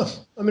fair enough.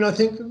 I mean, I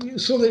think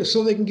so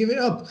they can give it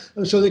up,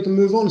 and so they can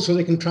move on, so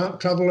they can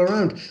travel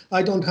around.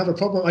 I don't have a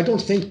problem. I don't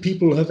think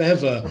people have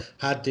ever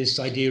had this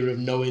idea of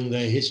knowing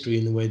their history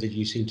in the way that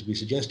you seem to be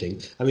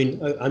suggesting. I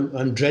mean,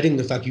 I'm dreading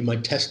the fact you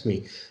might test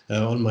me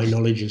on my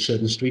knowledge of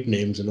certain street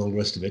names and all the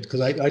rest of it,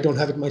 because I don't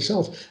have it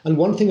myself. And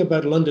one thing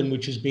about London,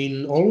 which has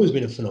always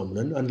been a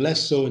phenomenon, and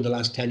less so in the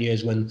last 10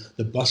 years when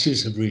the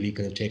buses have really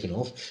kind of taken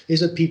off,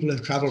 is that people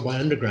have travelled by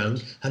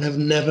underground and have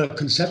never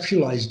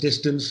conceptualised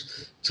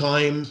distance,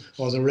 time,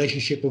 or the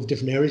relationship of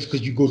different areas,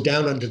 because you go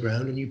down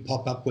underground and you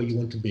pop up where you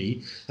want to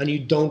be and you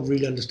don't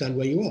really understand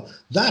where you are.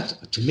 That,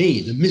 to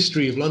me, the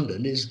mystery of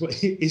London is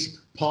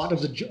part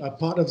of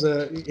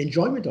the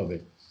enjoyment of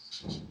it.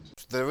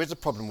 There is a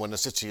problem when a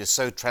city is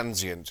so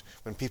transient,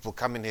 when people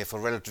come in here for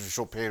a relatively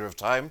short period of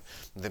time.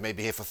 They may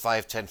be here for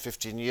 5, 10,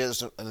 15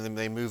 years, and then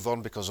they move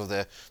on because of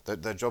their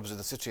jobs in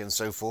the city and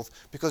so forth,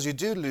 because you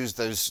do lose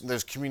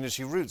those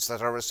community roots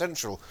that are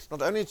essential,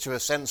 not only to a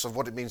sense of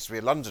what it means to be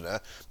a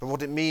Londoner, but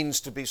what it means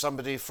to be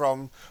somebody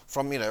from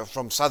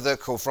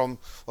Southwark or from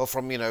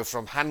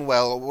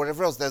Hanwell or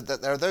whatever else.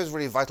 There are those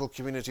really vital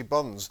community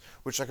bonds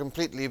which are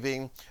completely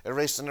being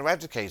erased and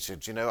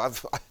eradicated.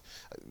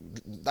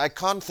 I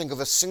can't think of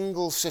a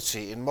single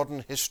city in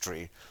modern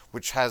history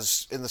which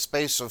has, in the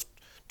space of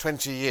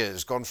 20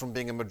 years, gone from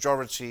being a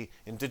majority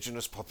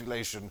indigenous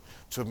population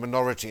to a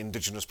minority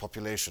indigenous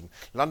population.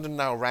 London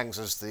now ranks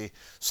as the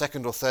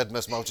second or third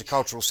most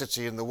multicultural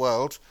city in the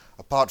world.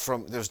 Apart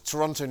from, there's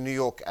Toronto, New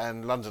York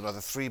and London are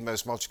the three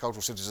most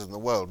multicultural cities in the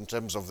world in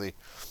terms of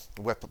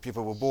where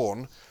people were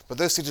born, but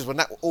those cities were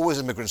always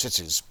immigrant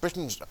cities.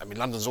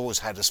 London's always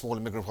had a small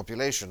immigrant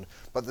population,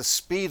 but the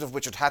speed of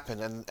which it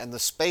happened and the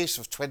space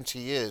of 20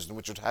 years in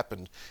which it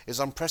happened is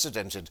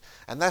unprecedented,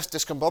 and that's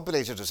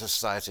discombobulated as a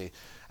society,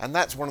 and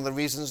that's one of the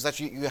reasons that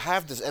you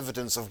have this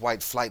evidence of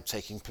white flight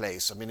taking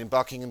place. I mean, in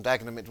Barking and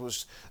Dagenham it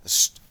was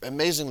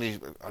amazingly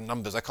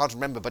numbers, I can't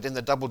remember, but in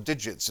the double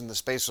digits in the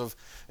space of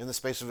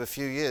a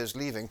few years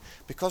leaving,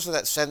 because of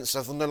that sense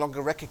of no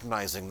longer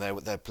recognising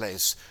their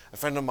place. A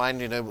friend of mine,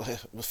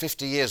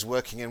 50 years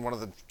working in one of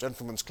the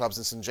gentlemen's clubs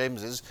in St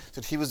James's,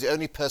 said he was the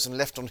only person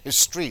left on his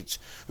street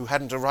who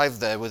hadn't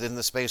arrived there within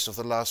the space of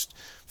the last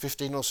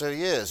 15 or so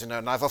years. And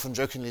I've often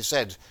jokingly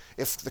said,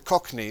 if the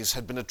Cockneys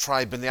had been a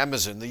tribe in the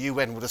Amazon, the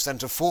UN would have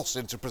sent a force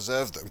in to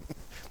preserve them.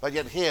 But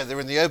yet here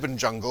they're in the urban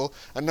jungle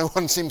and no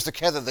one seems to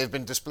care that they've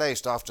been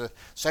displaced after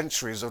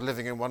centuries of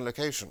living in one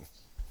location.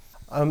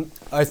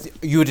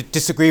 You would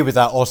disagree with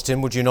that,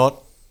 Austin, would you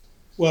not?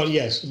 Well,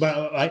 yes, but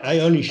I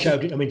only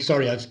shouted,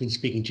 sorry, I've been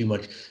speaking too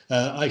much.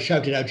 I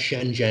shouted out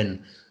Shenzhen,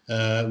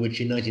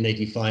 which in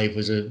 1985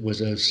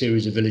 was a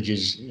series of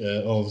villages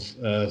of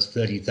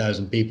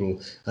 30,000 people,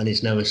 and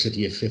it's now a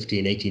city of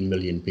 15, 18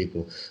 million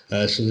people.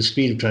 So the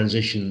speed of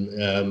transition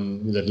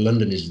that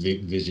London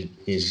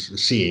is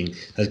seeing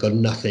has got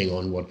nothing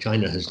on what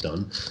China has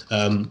done.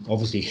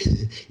 Obviously,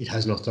 it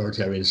has an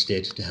authoritarian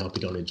state to help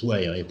it on its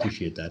way. I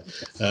appreciate that,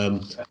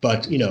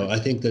 but I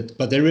think that,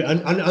 but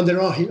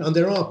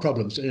there are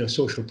problems,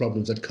 social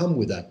problems that come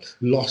with that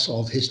loss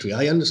of history.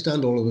 I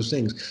understand all of those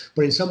things,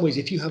 but in some ways,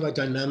 if you have a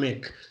dynamic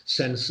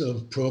sense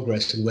of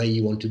progress and where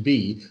you want to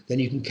be, then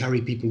you can carry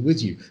people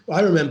with you.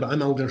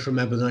 I'm old enough to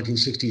remember the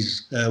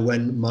 1960s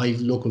when my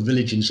local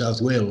village in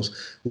South Wales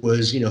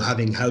was,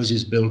 having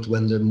houses built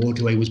when the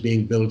motorway was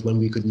being built, when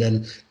we could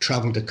then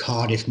travel to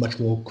Cardiff much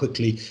more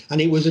quickly. And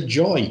it was a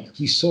joy.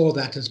 We saw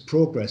that as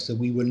progress, that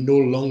we were no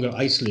longer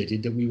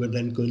isolated, that we were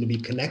then going to be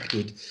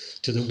connected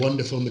to the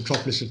wonderful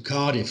metropolis of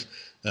Cardiff,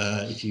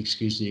 if you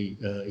excuse the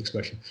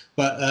expression.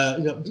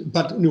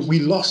 But we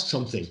lost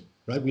something.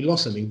 Right, we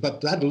lost something, but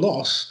that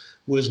loss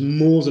was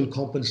more than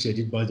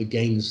compensated by the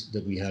gains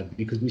that we had,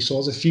 because we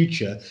saw the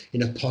future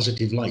in a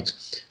positive light.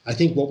 I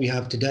think what we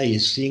have today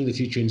is seeing the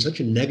future in such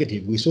a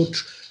negative. We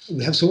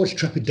have so much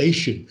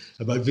trepidation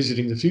about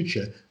visiting the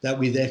future that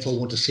we therefore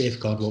want to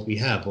safeguard what we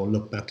have or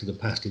look back to the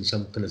past in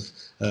some kind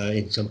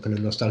of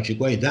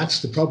nostalgic way.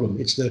 That's the problem.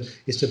 It's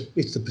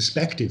the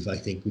perspective, I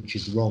think, which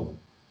is wrong.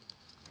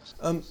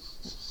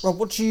 Rob,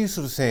 what do you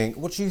sort of think?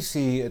 What do you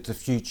see at the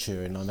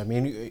future in London? I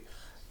mean,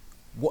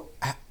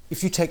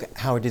 if you take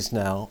how it is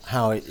now,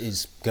 how it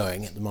is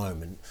going at the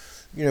moment,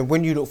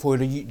 when you look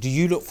forward, do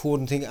you look forward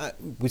and think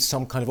with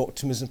some kind of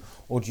optimism,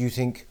 or do you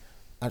think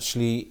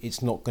actually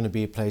it's not going to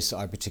be a place that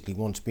I particularly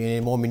want to be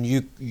anymore? I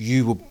mean,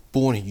 you were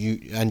born here,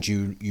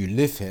 you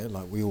live here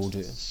like we all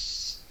do.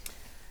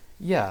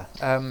 Yeah.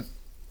 Well,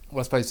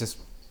 I suppose just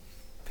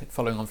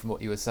following on from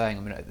what you were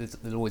saying,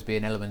 there'll always be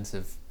an element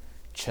of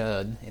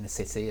churn in a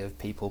city, of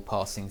people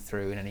passing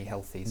through in any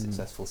healthy,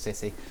 successful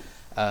city.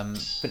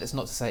 But it's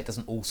not to say it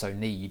doesn't also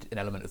need an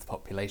element of the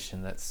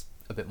population that's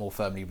a bit more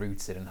firmly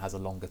rooted and has a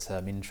longer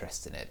term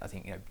interest in it. I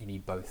think you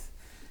need both.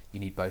 You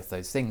need both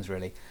those things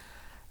really.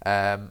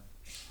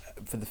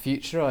 For the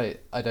future,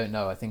 I don't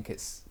know. I think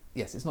it's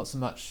not so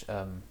much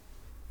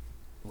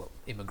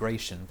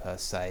immigration per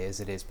se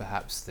as it is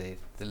perhaps the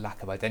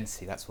lack of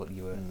identity. That's what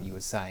you were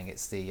saying.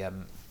 It's the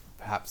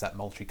perhaps that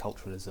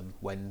multiculturalism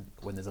when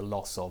there's a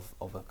loss of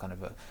a kind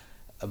of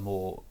a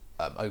more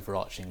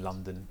overarching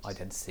London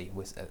identity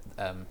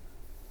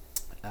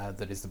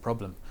that is the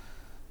problem.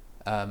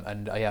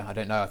 I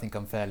don't know. I think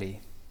I'm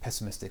fairly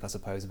pessimistic, I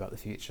suppose, about the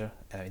future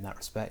in that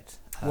respect.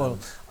 Well,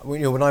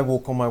 when I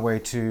walk on my way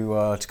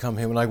to come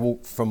here, when I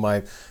walk from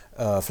my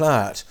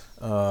flat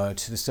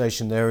to the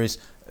station, there is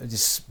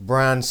this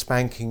brand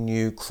spanking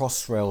new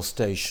Crossrail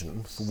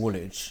station for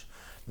Woolwich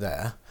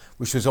there,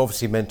 which was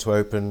obviously meant to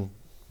open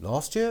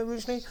last year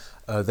originally.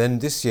 Then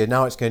this year,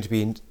 now it's going to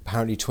be in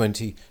apparently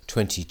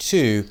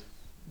 2022.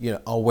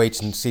 I'll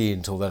wait and see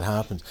until that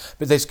happens.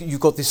 But you've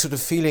got this sort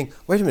of feeling,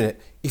 wait a minute,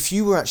 if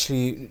you were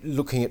actually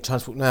looking at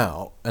transport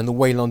now and the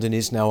way London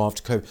is now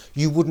after COVID,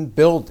 you wouldn't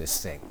build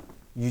this thing.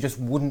 You just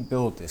wouldn't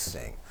build this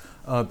thing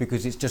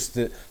because it's just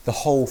that the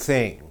whole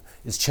thing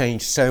has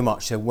changed so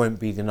much there won't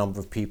be the number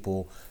of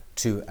people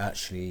to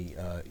actually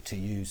to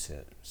use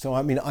it. So,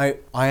 I mean, I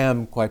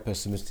am quite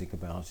pessimistic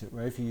about it.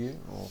 Ray, for you?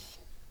 Or?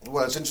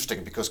 Well, it's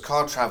interesting because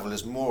car travel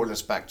is more or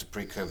less back to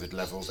pre-COVID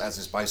levels, as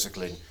is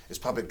bicycling. It's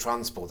public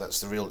transport that's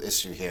the real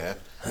issue here.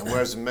 And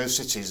whereas in most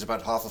cities,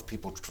 about half of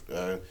people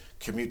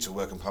commute to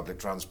work on public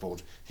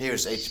transport, here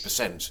it's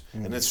 80%.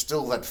 And it's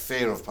still that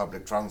fear of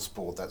public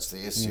transport that's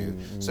the issue.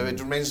 So it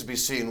remains to be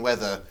seen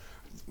whether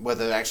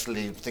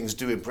actually things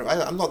do improve.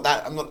 I'm not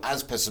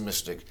as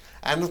pessimistic.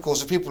 And of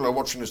course, if people are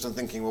watching this and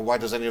thinking, well, why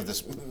does any of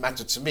this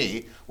matter to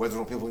me, whether or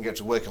not people can get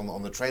to work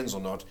on the trains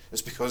or not,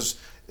 it's because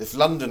if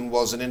London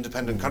was an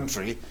independent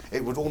country,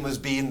 it would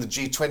almost be in the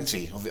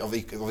G20 of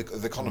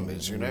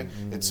economies,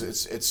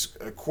 It's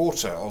a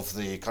quarter of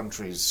the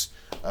country's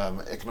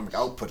economic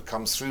output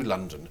comes through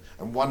London,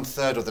 and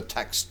 1/3 of the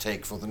tax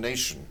take for the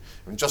nation.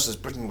 And just as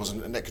Britain was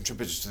a net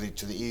contributor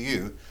to the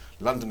EU,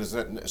 London is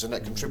a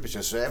net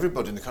contributor, so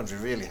everybody in the country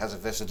really has a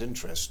vested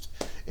interest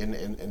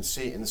in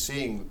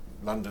seeing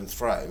London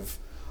thrive,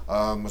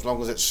 as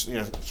long as it's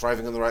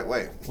thriving in the right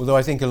way. Although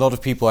I think a lot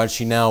of people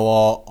actually now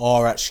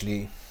are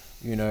actually,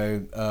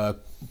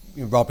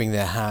 rubbing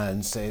their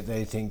hands.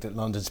 They think that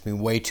London's been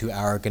way too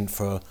arrogant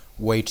for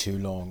way too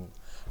long.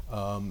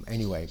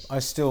 Anyway, I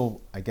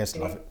guess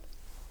love it.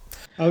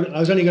 I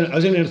was only going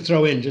to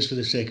throw in, just for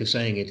the sake of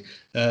saying it,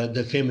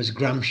 the famous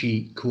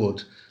Gramsci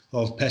quote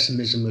of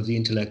pessimism of the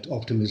intellect,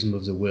 optimism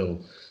of the will.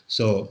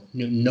 So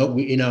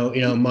in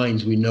our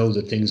minds we know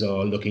that things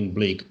are looking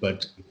bleak,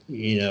 but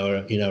in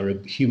our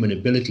human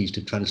abilities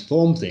to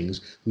transform things,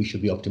 we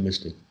should be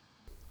optimistic.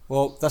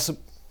 Well, that's a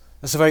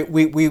very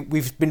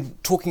we've been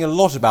talking a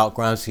lot about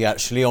Gramsci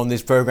actually on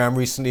this program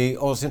recently,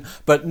 Austin,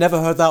 but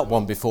never heard that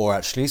one before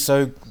actually.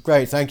 So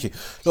great, thank you.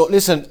 Look,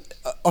 listen,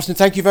 Austin,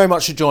 thank you very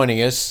much for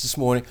joining us this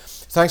morning.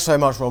 Thanks very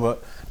much,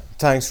 Robert.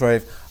 Thanks,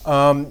 Rave.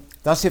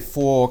 That's it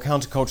for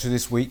Counterculture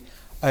this week.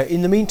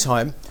 In the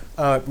meantime,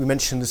 we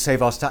mentioned the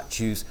Save Our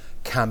Statues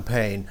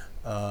campaign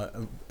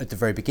at the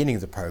very beginning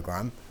of the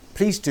programme.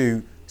 Please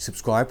do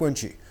subscribe,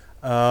 won't you?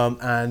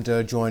 And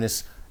join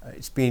us.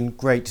 It's been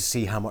great to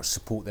see how much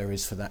support there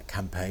is for that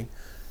campaign.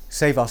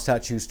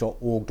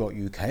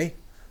 SaveOurStatues.org.uk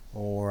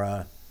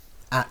or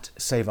at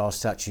Save Our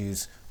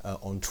Statues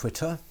on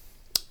Twitter.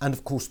 And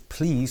of course,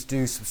 please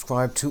do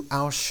subscribe to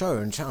our show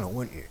and channel,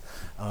 won't you?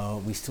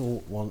 We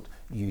still want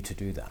you to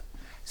do that.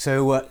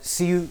 So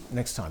see you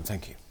next time.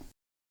 Thank you.